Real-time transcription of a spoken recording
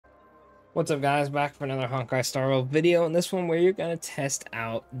What's up, guys? Back for another Honkai Star Rail video. In this one, where you're gonna test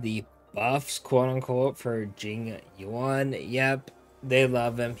out the buffs, quote unquote, for Jing Yuan. Yep, they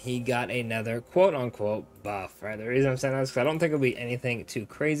love him. He got another quote unquote buff. Right. The reason I'm saying that is because I don't think it'll be anything too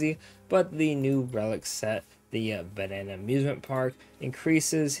crazy, but the new relic set, the BananAmusement Park,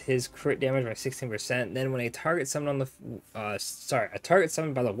 increases his crit damage by 16%. Then when a target summoned on the a target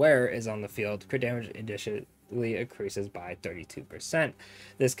summoned by the wearer is on the field, crit damage addition increases by 32%.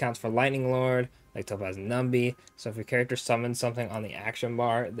 This counts for Lightning Lord, like Topaz and Numby. So if your character summons something on the action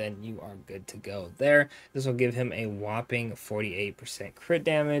bar, then you are good to go there. This will give him a whopping 48% crit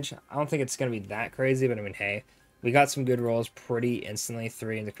damage. I don't think it's going to be that crazy, but I mean, hey, we got some good rolls pretty instantly,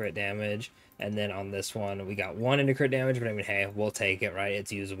 3 into crit damage. And then on this one, we got 1 into crit damage, but I mean, hey, we'll take it, right?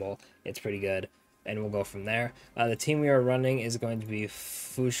 It's usable. It's pretty good. And we'll go from there. The team we are running is going to be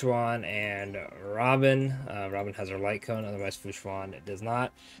Fushuan and Robin. Robin has her light cone, otherwise Fushuan does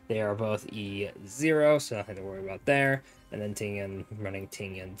not. They are both E0, so nothing to worry about there. And then Tingyun running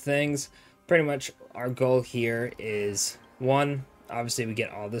Tingyun things. Pretty much our goal here is, one, obviously we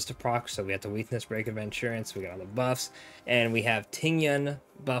get all this to proc, so we have the weakness, break, adventurance, we got all the buffs, and we have Tingyun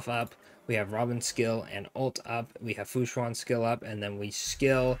buff up, we have Robin skill and ult up, we have Fushuan skill up, and then we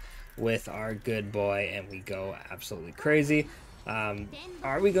skill with our good boy and we go absolutely crazy.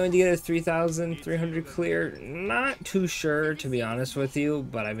 Are we going to get a 3,300 clear? Not too sure, to be honest with you,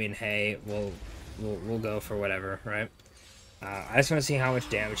 but I mean, hey, we'll go for whatever, right? I just want to see how much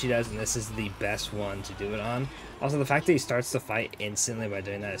damage he does, and this is the best one to do it on. Also, the fact that he starts the fight instantly by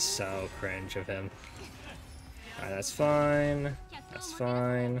doing that is so cringe of him. Alright, that's fine. That's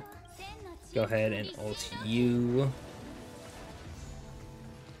fine. Go ahead and ult you.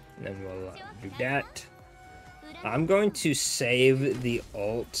 And then we'll do that. I'm going to save the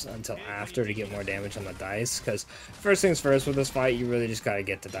ult until after to get more damage on the dice, because first things first with this fight, you really just got to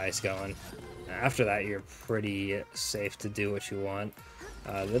get the dice going. After that, you're pretty safe to do what you want.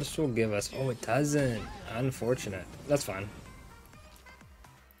 This will give us... Oh, it doesn't. Unfortunate. That's fine.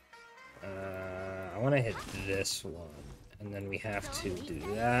 I want to hit this one. And then we have to do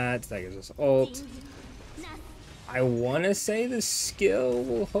that. That gives us ult. I want to say the skill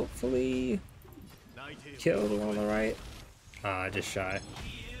will hopefully kill the one on the right. Just shy.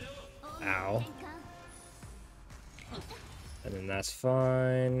 Ow. And then that's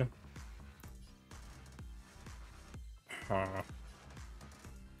fine. I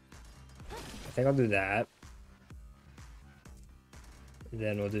think I'll do that.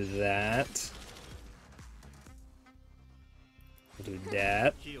 Then we'll do that. We'll do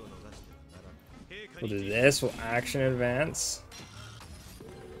that. We'll do this. We'll action advance.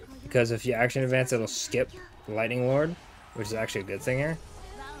 Because if you action advance, it'll skip Lightning Lord, which is actually a good thing here.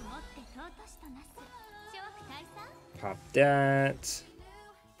 Pop that.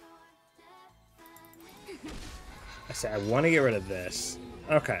 I say I want to get rid of this.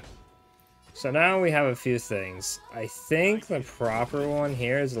 Okay. So now we have a few things. I think the proper one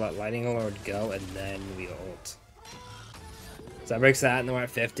here is let Lightning Lord go and then we ult. So that breaks that, and then we're at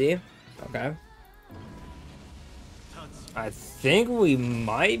 50. Okay. I think we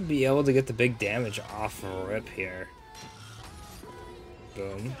might be able to get the big damage off rip here.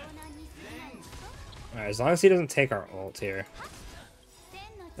 Boom. Alright, as long as he doesn't take our ult here.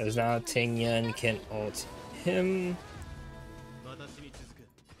 There's now Tingyun can ult him.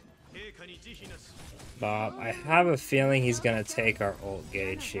 Bob, I have a feeling he's gonna take our ult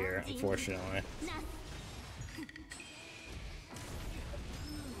gauge here, unfortunately.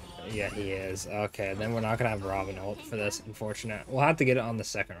 Yeah, he is. Okay, then we're not gonna have Robin ult for this, unfortunate. We'll have to get it on the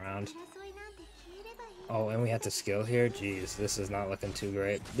second round. Oh, and we have to skill here? Jeez, this is not looking too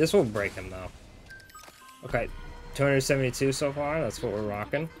great. This will break him, though. Okay, 272 so far. That's what we're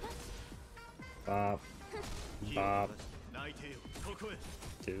rocking. Bop. Bop.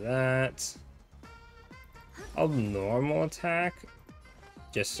 Do that. I'll normal attack,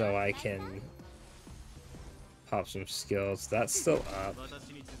 just so I can pop some skills. That's still up.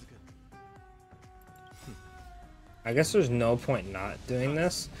 I guess there's no point not doing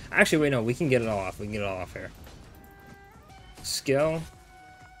this. Actually, wait, no, we can get it all off. We can get it all off here. Skill.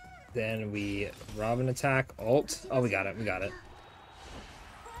 Then we Robin attack. Ult. Oh, we got it. We got it.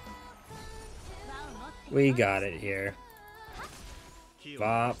 We got it here.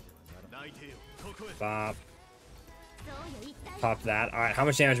 Bop. Bop. Pop that. Alright, how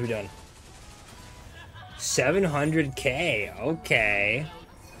much damage are we doing? 700k. Okay.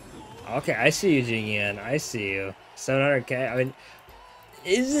 Okay, I see you, Jing Yuan. I see you. 700k. I mean,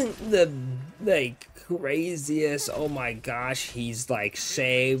 isn't the like craziest? Oh my gosh, he's like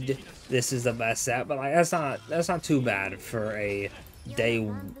saved. This is the best set, but like that's not too bad for a day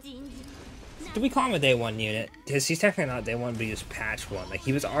do we call him a day one unit? Because he's technically not day one, but he was patch one. Like,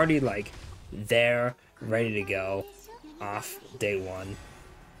 he was already, like, there, ready to go off day one.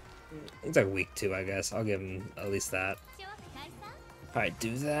 It's like week 2, I guess. I'll give him at least that. Alright,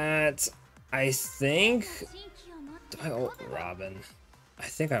 do that. I think... Do I ult Robin? I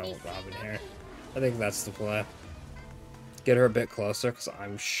think I ult Robin here. I think that's the play. Get her a bit closer, because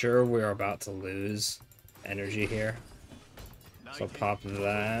I'm sure we're about to lose energy here. So pop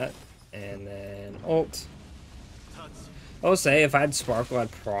that, and then ult. I'll say, if I had Sparkle, I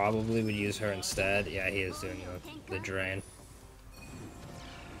probably would use her instead. Yeah, he is doing the drain.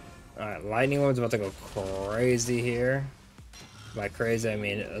 Alright, Lightning Lord's about to go crazy here. By crazy, I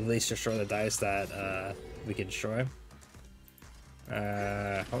mean at least destroy the dice that we can destroy.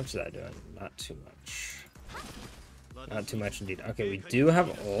 How much is that doing? Not too much. Not too much indeed. Okay, we do have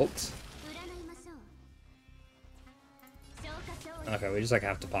ult. Okay, we just like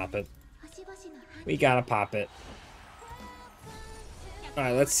have to pop it. We gotta pop it.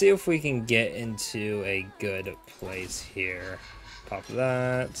 Alright, let's see if we can get into a good place here. Pop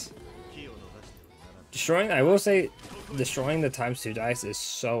that. Destroying, I will say, destroying the ×2 dice is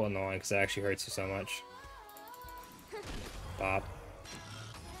so annoying because it actually hurts you so much. Pop.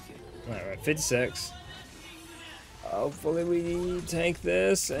 Alright, 56. Hopefully we tank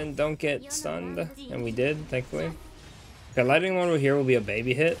this and don't get stunned. And we did, thankfully. Okay, Lightning Lord here will be a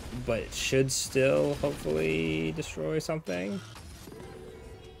baby hit, but it should still hopefully destroy something.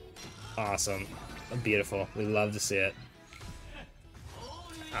 Awesome. Beautiful. We love to see it.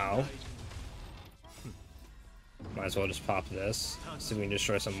 Ow. Might as well just pop this. See if we can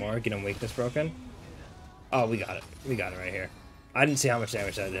destroy some more. Get him weakness broken. Oh, we got it. We got it right here. I didn't see how much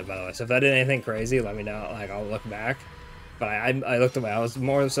damage that did, by the way. So if that did anything crazy, let me know. Like, I'll look back. But I looked away. I was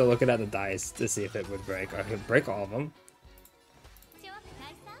more so looking at the dice to see if it would break. I could break all of them.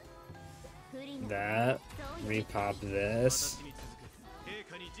 That. Repop this.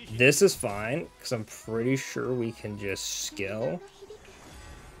 This is fine, because I'm pretty sure we can just skill.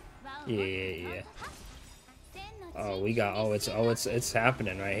 Yeah. Oh, we got, it's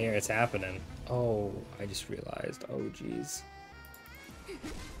happening right here. It's happening. Oh, I just realized. Oh, jeez.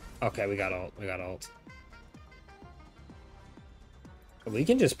 Okay, we got ult. We got ult. We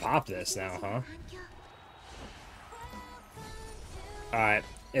can just pop this now, huh? Alright,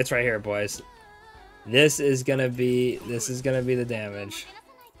 it's right here, boys. This is gonna be the damage.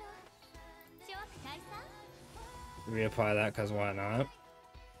 Reapply that, because why not?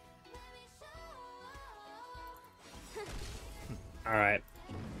 Alright.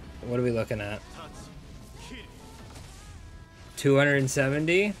 What are we looking at?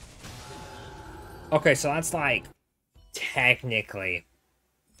 270? Okay, so that's like technically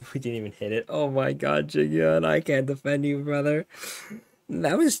we didn't even hit it. Oh my god, Jing Yuan, I can't defend you, brother.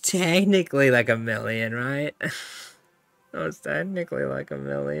 That was technically like 1,000,000, right? That was technically like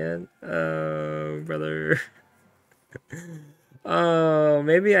 1,000,000. Oh, brother. Oh,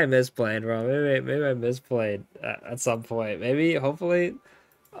 maybe I misplayed, bro. Maybe I misplayed at some point. Maybe, hopefully.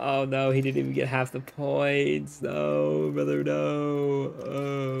 Oh no, he didn't even get half the points. No, brother, no.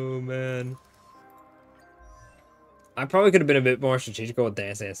 Oh man. I probably could have been a bit more strategical with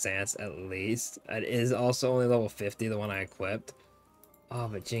Dance Dance Dance at least. It is also only level 50, the one I equipped. Oh,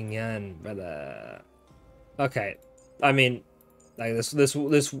 but Jing Yuan, brother. Okay, I mean, like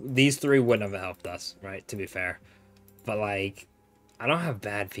these 3 wouldn't have helped us, right? To be fair, but like, I don't have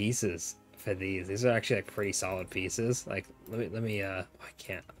bad pieces for these. These are actually like pretty solid pieces. Like, let me. I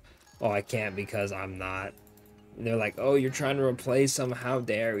can't. Oh, I can't because I'm not. They're like, oh, you're trying to replace them. How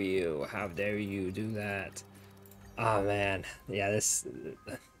dare you? How dare you do that? Oh man, yeah, this.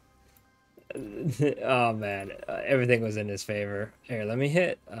 Oh man, everything was in his favor. Here, let me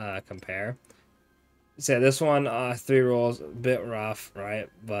hit compare. So this one, 3 rolls, a bit rough, right?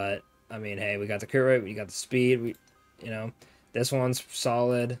 But I mean, hey, we got the crit rate, we got the speed, you know, this one's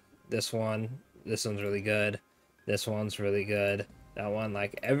solid. This one's really good. This one's really good. That one,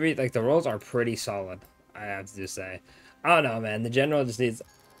 like the rolls are pretty solid. I have to just say, I don't know, man. The general just needs.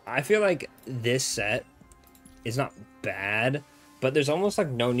 I feel like this set is not bad, but there's almost like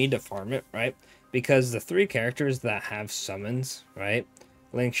no need to farm it, right? Because the 3 characters that have summons, right?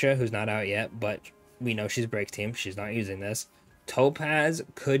 Linksha, who's not out yet, but we know she's break team. She's not using this. Topaz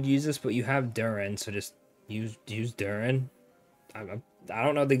could use this, but you have Durin, so just use Durin. I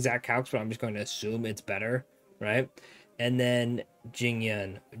don't know the exact calcs, but I'm just going to assume it's better, right? And then Jing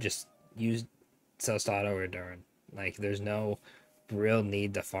Yuan, just use Celstada over Durin. Like, there's no real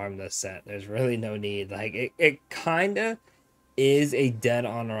need to farm this set. There's really no need. Like, it kind of is a dead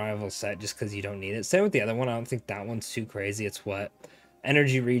on arrival set just because you don't need it. Same with the other one. I don't think that one's too crazy. It's what,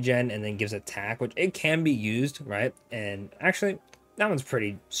 energy regen and then gives attack, which it can be used, right? And actually, that one's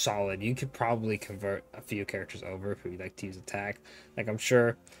pretty solid. You could probably convert a few characters over if you like to use attack. Like I'm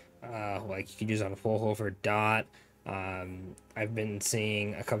sure, like you could use on a full hole for dot. I've been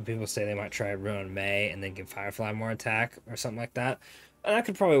seeing a couple people say they might try Ruin May and then give Firefly more attack or something like that. And that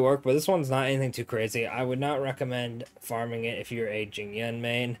could probably work, but this one's not anything too crazy. I would not recommend farming it if you're a Jing Yuan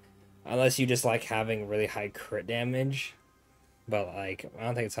main, unless you just like having really high crit damage. But like, I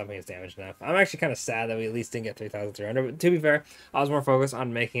don't think it's helping his damage enough. I'm actually kind of sad that we at least didn't get 3,300. But to be fair, I was more focused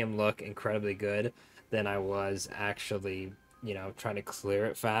on making him look incredibly good than I was actually, you know, trying to clear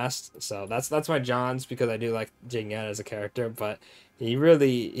it fast. So that's my Johns, because I do like Jing Yuan as a character, but he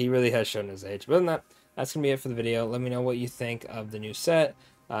really has shown his age. But other than that, that's gonna be it for the video. Let me know what you think of the new set.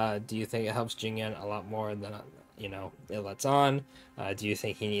 Do you think it helps Jing Yuan a lot more than you know it lets on? Do you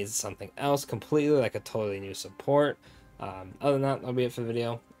think he needs something else completely, like a totally new support? Other than that, that'll be it for the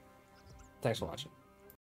video. Thanks for watching.